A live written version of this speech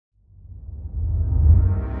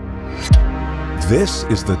This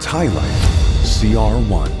is the TiLite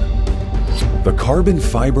CR1, the carbon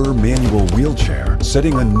fiber manual wheelchair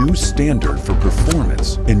setting a new standard for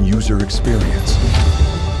performance and user experience.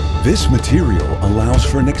 This material allows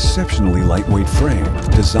for an exceptionally lightweight frame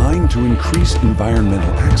designed to increase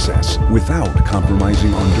environmental access without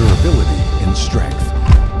compromising on durability and strength.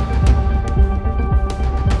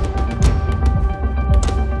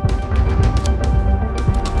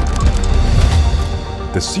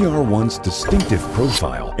 The CR1's distinctive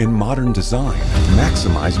profile and modern design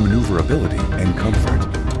maximize maneuverability and comfort.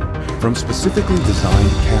 From specifically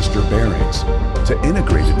designed caster bearings to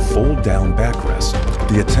integrated fold-down backrest,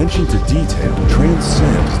 the attention to detail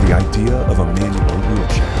transcends the idea of a manual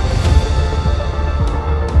wheelchair.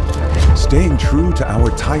 Staying true to our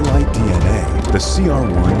TiLite DNA, the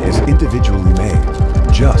CR1 is individually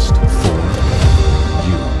made just for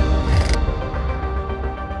you.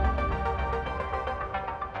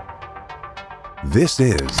 This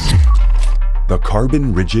is the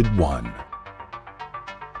Carbon Rigid One.